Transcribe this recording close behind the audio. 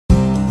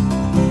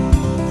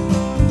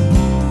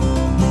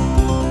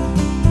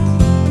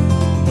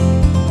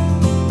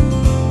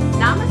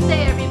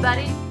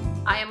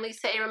I'm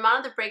Lisa A.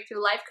 Romano, the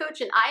Breakthrough Life Coach,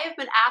 and I have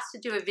been asked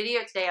to do a video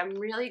today. I'm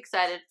really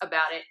excited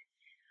about it.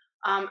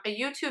 A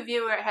YouTube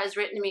viewer has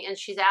written to me and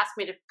she's asked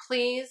me to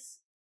please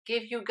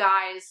give you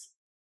guys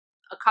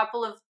a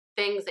couple of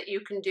things that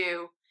you can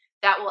do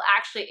that will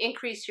actually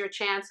increase your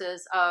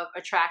chances of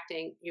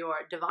attracting your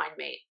divine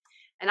mate.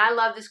 And I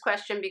love this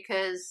question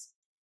because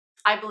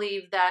I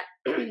believe that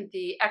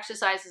the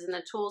exercises and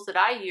the tools that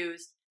I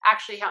use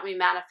actually help me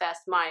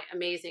manifest my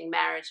amazing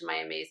marriage and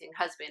my amazing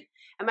husband.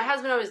 And my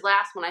husband always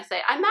laughs when I say,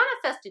 I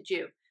manifested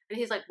you. And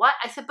he's like, what?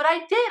 I said, but I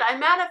did. I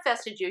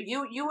manifested you.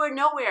 You were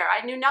nowhere.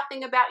 I knew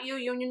nothing about you.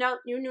 You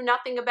knew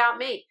nothing about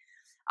me.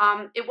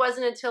 It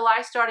wasn't until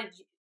I started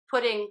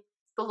putting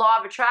the law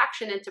of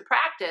attraction into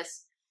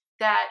practice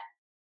that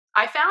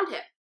I found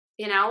him,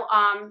 you know.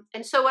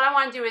 And so what I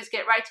want to do is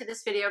get right to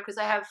this video because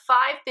I have 5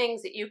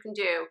 things that you can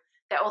do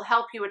that will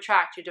help you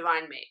attract your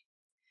divine mate.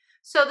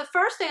 So the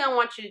first thing I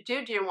want you to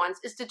do, dear ones,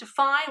 is to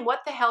define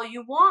what the hell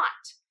you want.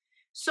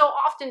 So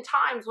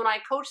oftentimes when I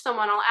coach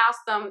someone, I'll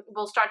ask them,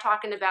 we'll start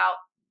talking about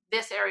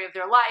this area of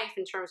their life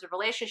in terms of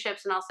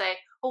relationships, and I'll say,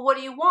 well, what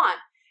do you want?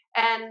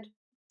 And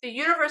the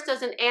universe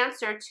doesn't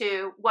answer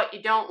to what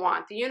you don't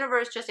want. The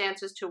universe just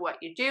answers to what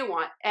you do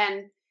want.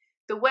 And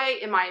the way,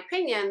 in my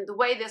opinion, the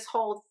way this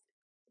whole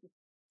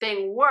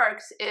thing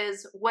works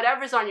is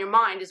whatever's on your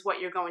mind is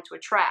what you're going to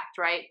attract,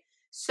 right?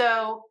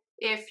 So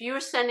if you're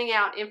sending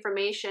out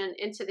information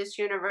into this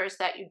universe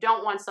that you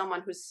don't want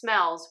someone who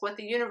smells, what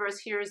the universe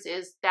hears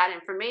is that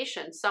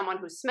information, someone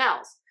who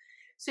smells.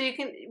 So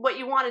what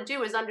you want to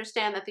do is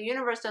understand that the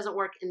universe doesn't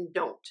work in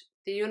don't.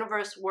 The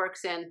universe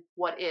works in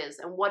what is,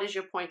 and what is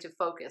your point of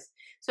focus.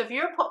 So if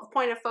your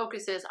point of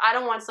focus is, I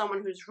don't want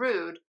someone who's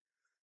rude,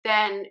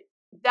 then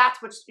that's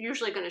what's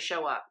usually going to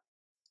show up.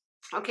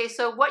 Okay,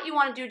 so what you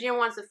want to do, dear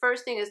ones, the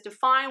first thing is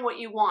define what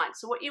you want.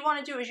 So what you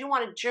want to do is you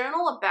want to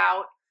journal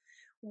about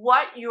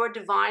what your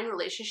divine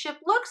relationship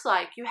looks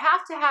like. You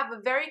have to have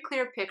a very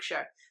clear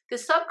picture. The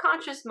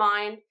subconscious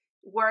mind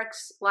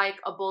works like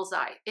a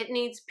bullseye. It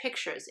needs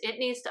pictures. It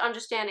needs to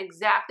understand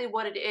exactly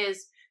what it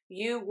is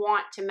you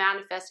want to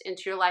manifest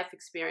into your life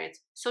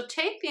experience. So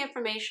take the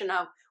information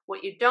of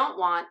what you don't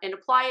want and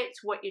apply it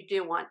to what you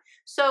do want.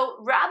 So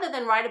rather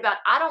than write about,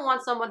 I don't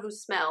want someone who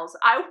smells,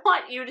 I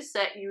want you to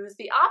use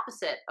the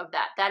opposite of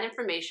that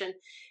information.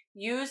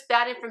 Use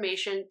that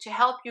information to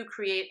help you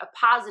create a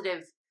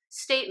positive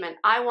statement.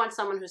 I want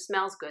someone who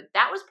smells good.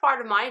 That was part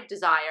of my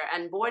desire,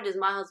 and boy, does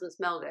my husband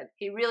smell good.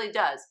 He really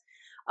does.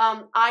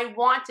 I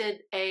wanted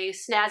a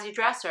snazzy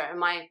dresser,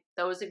 and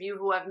those of you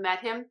who have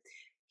met him,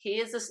 he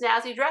is a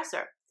snazzy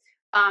dresser.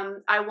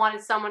 I wanted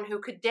someone who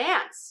could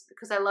dance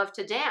because I love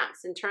to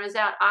dance, and turns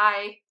out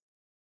I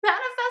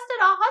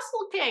manifested a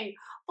hustle king.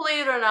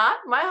 Believe it or not,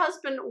 my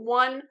husband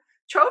won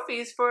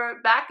trophies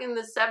for back in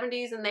the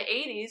 70s and the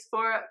 80s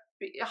for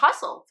the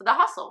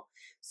hustle.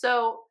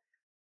 So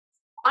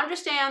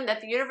understand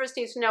that the universe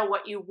needs to know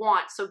what you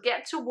want. So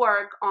get to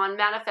work on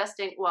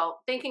manifesting,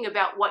 thinking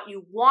about what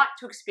you want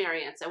to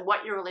experience and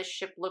what your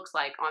relationship looks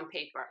like on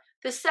paper.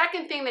 The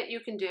second thing that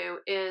you can do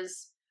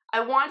is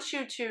I want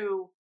you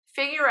to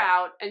figure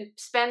out and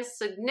spend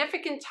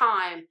significant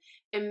time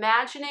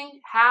imagining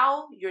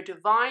how your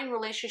divine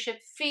relationship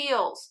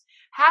feels.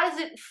 How does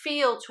it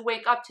feel to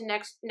wake up to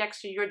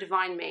next to your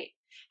divine mate?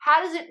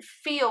 How does it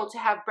feel to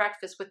have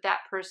breakfast with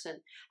that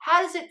person?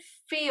 How does it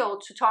feel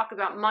to talk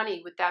about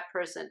money with that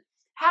person?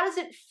 How does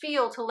it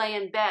feel to lay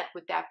in bed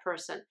with that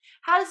person?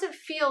 How does it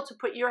feel to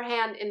put your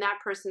hand in that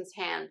person's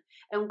hand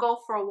and go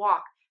for a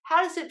walk?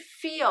 How does it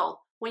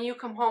feel when you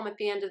come home at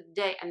the end of the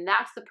day and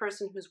that's the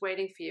person who's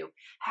waiting for you?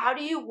 How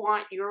do you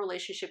want your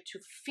relationship to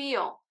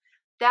feel?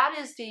 That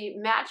is the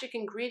magic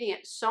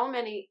ingredient so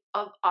many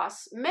of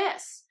us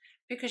miss,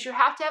 because you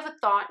have to have a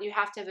thought and you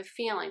have to have a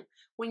feeling.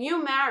 When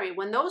you marry,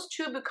 when those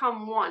two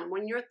become one,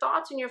 when your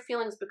thoughts and your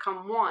feelings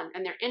become one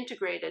and they're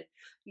integrated,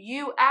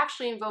 you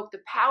actually invoke the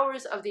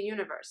powers of the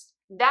universe.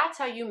 That's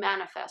how you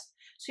manifest.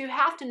 So you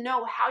have to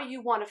know how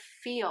you want to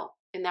feel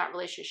in that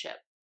relationship.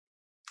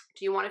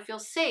 Do you want to feel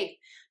safe?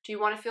 Do you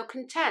want to feel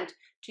content?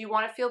 Do you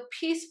want to feel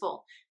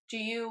peaceful? Do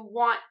you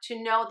want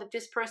to know that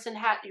this person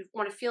you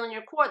want to feel in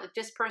your core that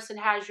this person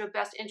has your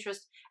best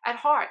interest at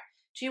heart?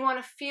 Do you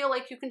want to feel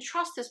like you can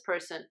trust this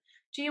person?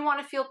 Do you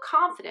want to feel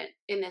confident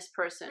in this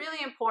person? It's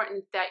really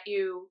important that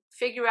you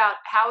figure out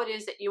how it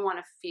is that you want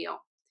to feel.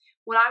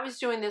 When I was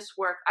doing this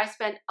work, I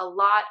spent a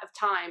lot of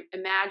time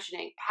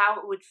imagining how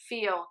it would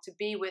feel to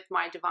be with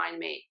my divine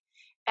mate.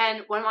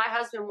 And when my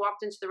husband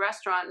walked into the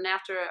restaurant, and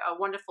after a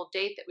wonderful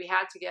date that we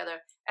had together,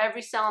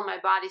 every cell in my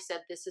body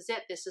said, this is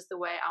it. This is the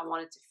way I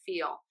want it to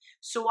feel.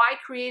 So I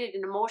created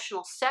an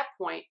emotional set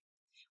point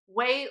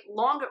way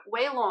long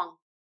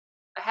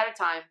ahead of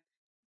time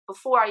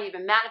before I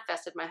even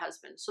manifested my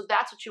husband. So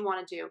that's what you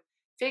want to do.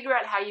 Figure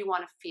out how you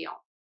want to feel.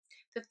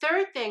 The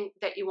third thing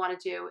that you want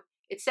to do,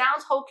 it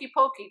sounds hokey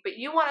pokey, but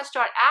you want to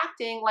start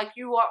acting like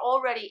you are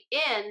already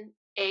in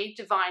a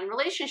divine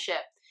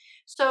relationship.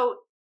 So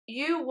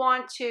you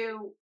want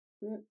to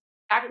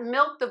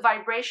milk the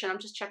vibration. I'm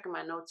just checking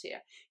my notes here.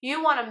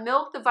 You want to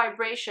milk the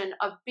vibration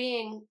of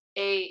being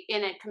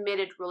in a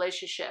committed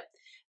relationship.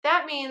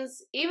 That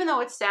means, even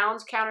though it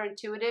sounds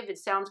counterintuitive, it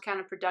sounds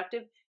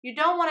counterproductive, you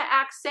don't want to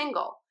act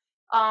single.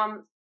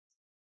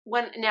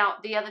 Now,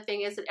 the other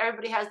thing is that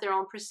everybody has their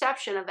own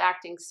perception of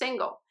acting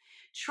single.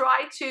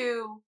 Try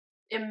to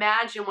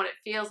imagine what it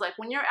feels like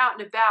when you're out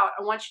and about.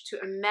 I want you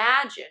to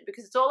imagine,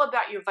 because it's all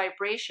about your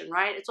vibration,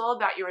 right? It's all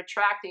about your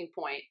attracting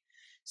point.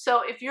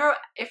 So if you're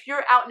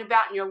out and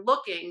about and you're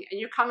looking and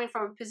you're coming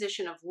from a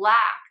position of lack,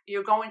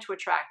 you're going to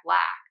attract lack.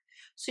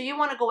 So you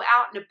want to go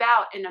out and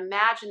about and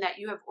imagine that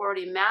you have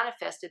already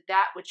manifested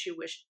that which you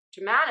wish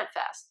to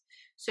manifest.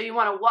 So you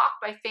want to walk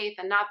by faith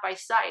and not by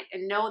sight,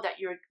 and know that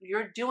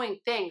you're doing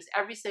things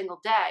every single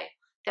day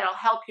that'll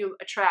help you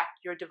attract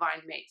your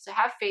divine mate. So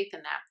have faith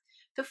in that.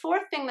 The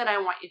fourth thing that I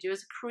want you to do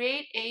is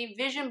create a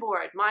vision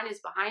board. Mine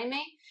is behind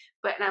me,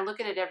 and I look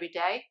at it every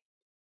day.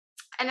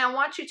 And I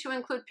want you to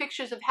include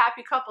pictures of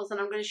happy couples, and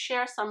I'm going to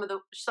share some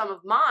of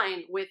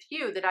mine with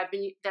you that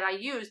I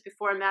used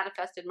before I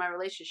manifested my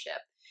relationship.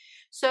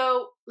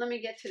 So let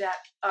me get to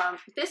that.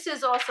 This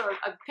is also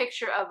a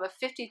picture of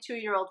a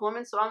 52-year-old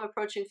woman. So I'm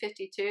approaching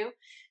 52.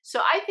 So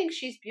I think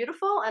she's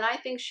beautiful, and I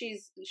think she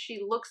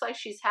looks like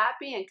she's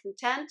happy and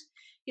content.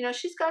 You know,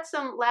 she's got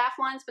some laugh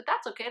lines, but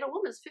that's okay. The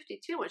woman's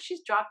 52 and she's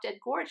drop dead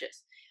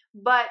gorgeous.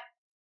 But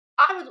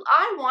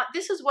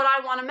this is what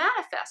I want to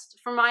manifest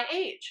for my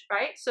age,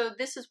 right? So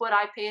this is what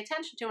I pay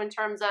attention to in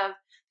terms of,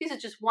 these are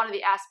just one of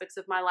the aspects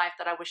of my life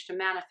that I wish to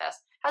manifest.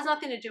 Has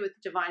nothing to do with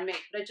the divine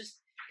mate, but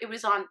it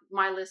was on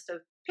my list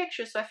of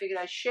pictures, so I figured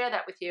I'd share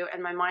that with you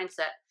and my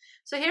mindset.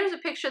 So here's a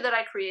picture that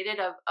I created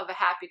of a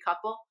happy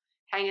couple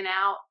hanging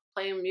out,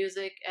 playing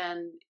music,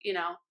 and, you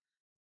know,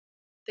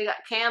 they got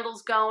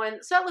candles going.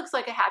 So that looks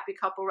like a happy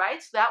couple,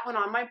 right? So that went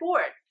on my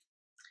board.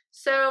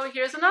 So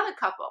here's another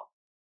couple,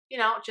 you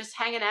know, just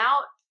hanging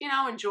out, you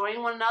know,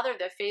 enjoying one another.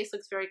 Their face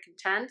looks very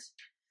content.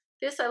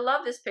 I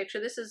love this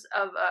picture. This is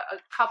of a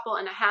couple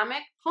in a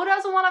hammock. Who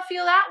doesn't want to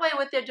feel that way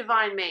with their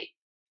divine mate?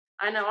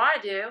 I know I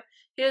do.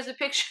 Here's a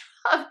picture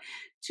of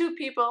two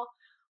people.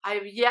 I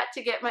have yet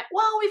to get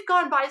we've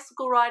gone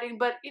bicycle riding,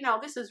 but, you know,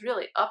 this is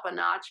really up a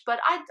notch. But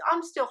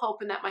I'm still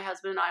hoping that my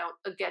husband and I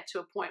will get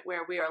to a point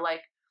where we are,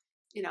 like,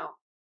 you know,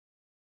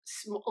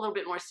 a little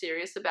bit more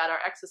serious about our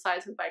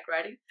exercise and bike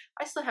riding.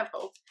 I still have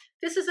hope.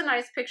 This is a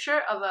nice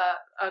picture of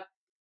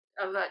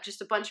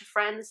just a bunch of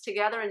friends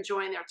together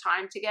enjoying their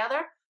time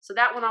together. So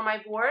that went on my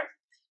board.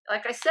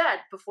 Like I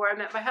said, before I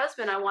met my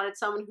husband, I wanted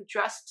someone who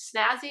dressed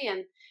snazzy,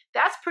 and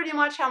that's pretty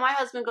much how my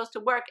husband goes to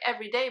work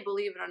every day,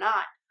 believe it or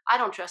not. I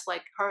don't dress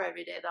like her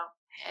every day, though.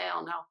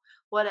 Hell no.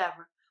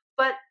 Whatever.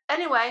 But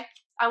anyway,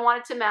 I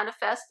wanted to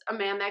manifest a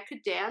man that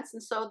could dance,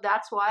 and so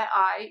that's why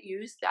I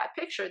used that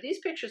picture. These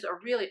pictures are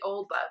really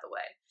old, by the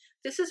way.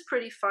 This is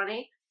pretty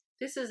funny.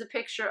 This is a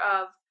picture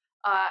of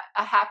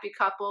a happy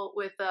couple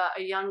with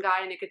a young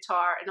guy and a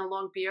guitar and a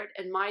long beard,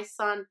 and my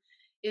son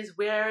is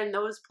wearing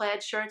those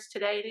plaid shirts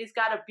today, and he's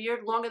got a beard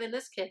longer than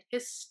this kid.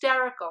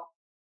 Hysterical.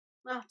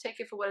 Well, take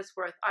it for what it's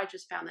worth. I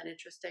just found that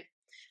interesting.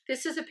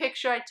 This is a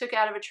picture I took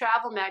out of a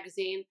travel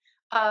magazine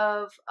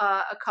of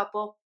a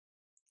couple.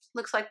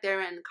 Looks like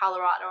they're in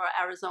Colorado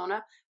or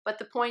Arizona, but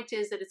the point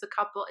is that it's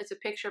a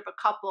picture of a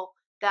couple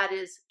that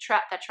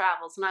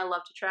travels, and I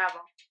love to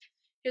travel.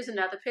 Here's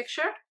another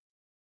picture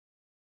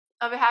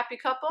of a happy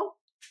couple.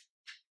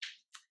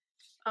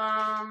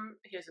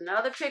 Here's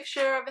another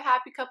picture of a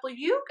happy couple.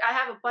 I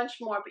have a bunch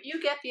more, but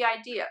you get the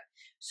idea.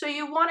 So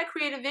you want to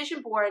create a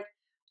vision board,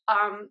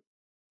 and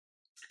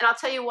I'll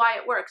tell you why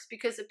it works,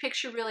 because a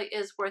picture really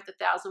is worth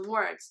 1,000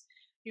 words.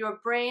 Your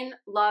brain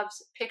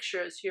loves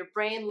pictures. Your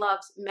brain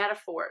loves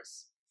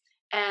metaphors.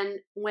 And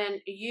when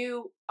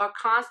you are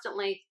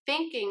constantly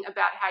thinking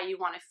about how you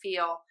want to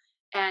feel,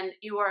 and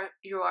you are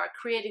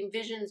creating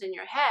visions in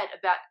your head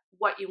about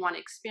what you want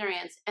to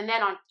experience, and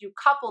then you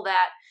couple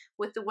that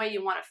with the way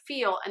you want to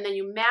feel, and then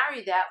you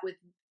marry that with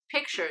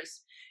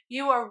pictures,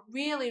 you are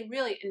really,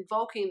 really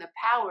invoking the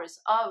powers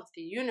of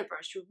the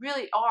universe. You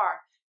really are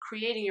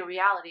creating your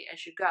reality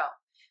as you go.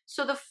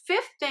 So the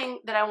fifth thing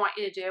that I want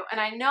you to do, and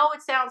I know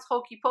it sounds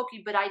hokey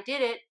pokey, but I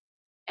did it,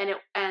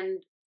 and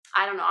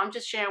I don't know, I'm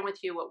just sharing with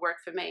you what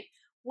worked for me.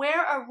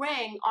 Wear a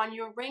ring on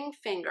your ring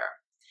finger.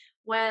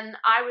 When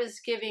I was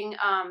giving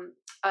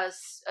a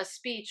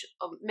speech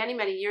many,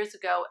 many years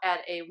ago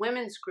at a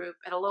women's group,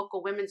 at a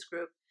local women's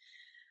group,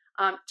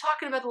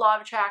 talking about the law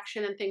of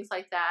attraction and things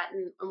like that,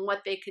 and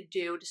what they could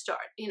do to start,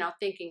 you know,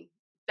 thinking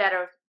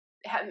better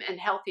and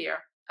healthier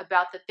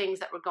about the things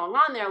that were going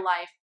on in their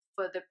life,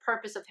 for the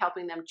purpose of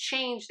helping them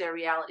change their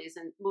realities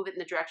and move it in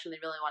the direction they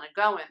really want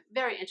to go in.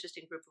 Very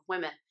interesting group of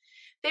women.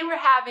 They were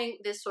having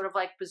this sort of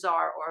like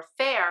bazaar or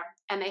fair,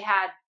 and they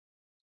had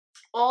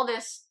all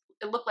this,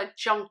 it looked like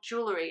junk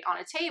jewelry on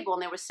a table,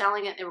 and they were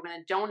selling it. They were going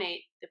to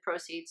donate the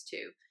proceeds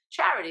to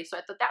charity. So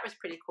I thought that was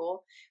pretty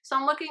cool. So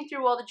I'm looking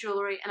through all the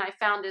jewelry, and I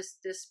found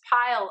this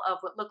pile of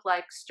what looked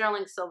like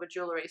sterling silver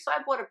jewelry. So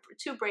I bought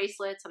 2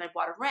 bracelets, and I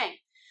bought a ring.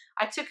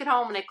 I took it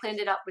home and I cleaned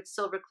it up with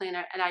silver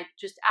cleaner, and I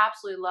just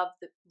absolutely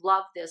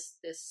love this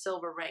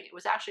silver ring. It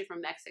was actually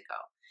from Mexico.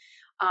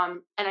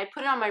 And I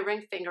put it on my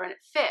ring finger and it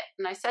fit.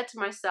 And I said to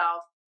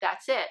myself,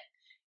 that's it.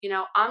 You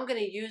know, I'm going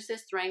to use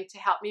this ring to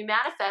help me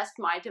manifest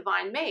my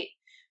divine mate.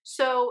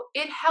 So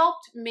it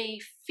helped me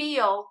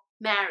feel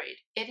married.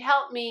 It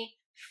helped me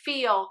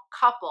feel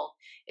coupled.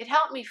 It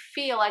helped me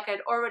feel like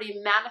I'd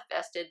already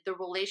manifested the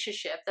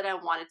relationship that I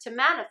wanted to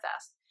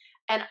manifest.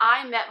 And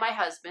I met my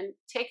husband,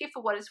 take it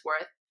for what it's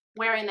worth,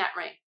 wearing that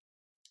ring.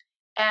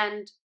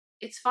 And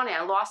it's funny,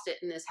 I lost it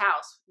in this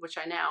house, which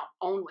I now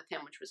own with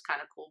him, which was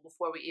kind of cool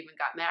before we even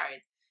got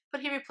married.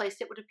 But he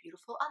replaced it with a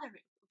beautiful other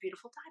ring, a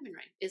beautiful diamond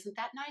ring. Isn't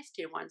that nice,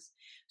 dear ones?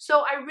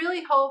 So I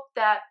really hope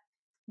that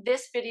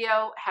this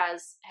video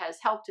has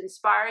helped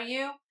inspire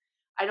you.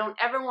 I don't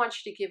ever want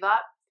you to give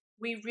up.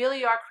 We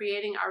really are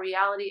creating our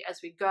reality as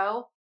we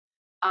go.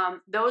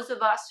 Those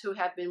of us who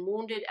have been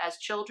wounded as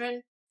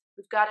children,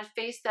 we've got to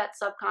face that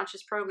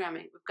subconscious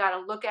programming. We've got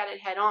to look at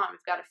it head on.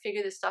 We've got to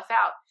figure this stuff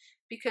out.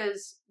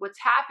 Because what's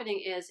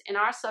happening is in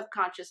our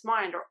subconscious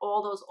mind are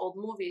all those old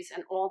movies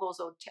and all those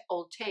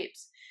old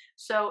tapes.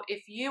 So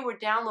if you were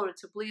downloaded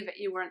to believe that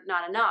you were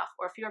not enough,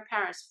 or if your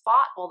parents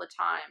fought all the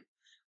time,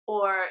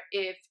 or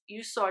if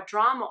you saw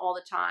drama all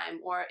the time,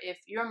 or if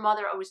your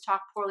mother always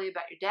talked poorly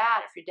about your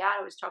dad, if your dad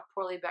always talked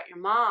poorly about your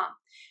mom,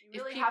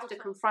 you really have to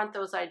confront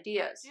those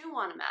ideas. You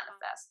want to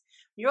manifest.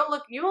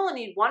 You only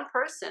need one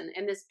person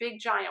in this big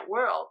giant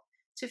world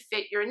to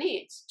fit your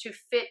needs, to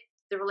fit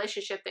the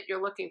relationship that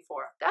you're looking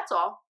for. That's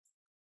all.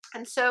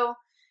 And so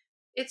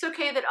it's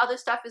okay that other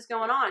stuff is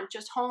going on.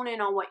 Just hone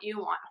in on what you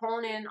want.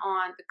 Hone in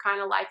on the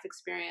kind of life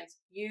experience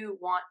you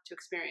want to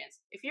experience.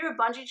 If you're a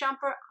bungee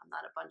jumper, I'm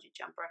not a bungee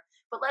jumper,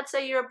 but let's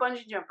say you're a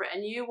bungee jumper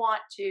and you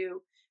want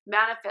to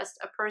manifest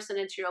a person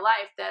into your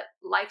life that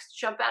likes to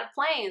jump out of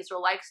planes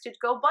or likes to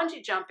go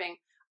bungee jumping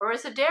or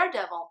is a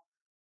daredevil,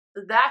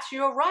 that's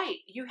your right.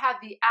 You have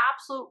the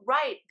absolute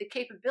right, the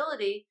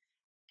capability,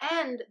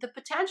 and the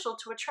potential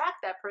to attract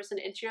that person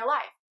into your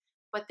life.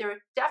 But there are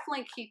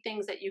definitely key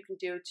things that you can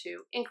do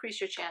to increase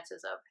your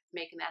chances of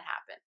making that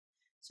happen.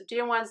 So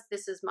dear ones,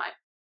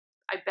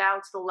 I bow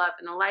to the love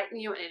and enlighten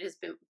you, and it has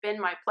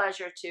been my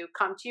pleasure to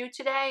come to you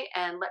today,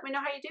 and let me know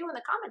how you do in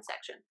the comment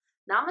section.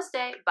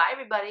 Namaste. Bye,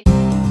 everybody.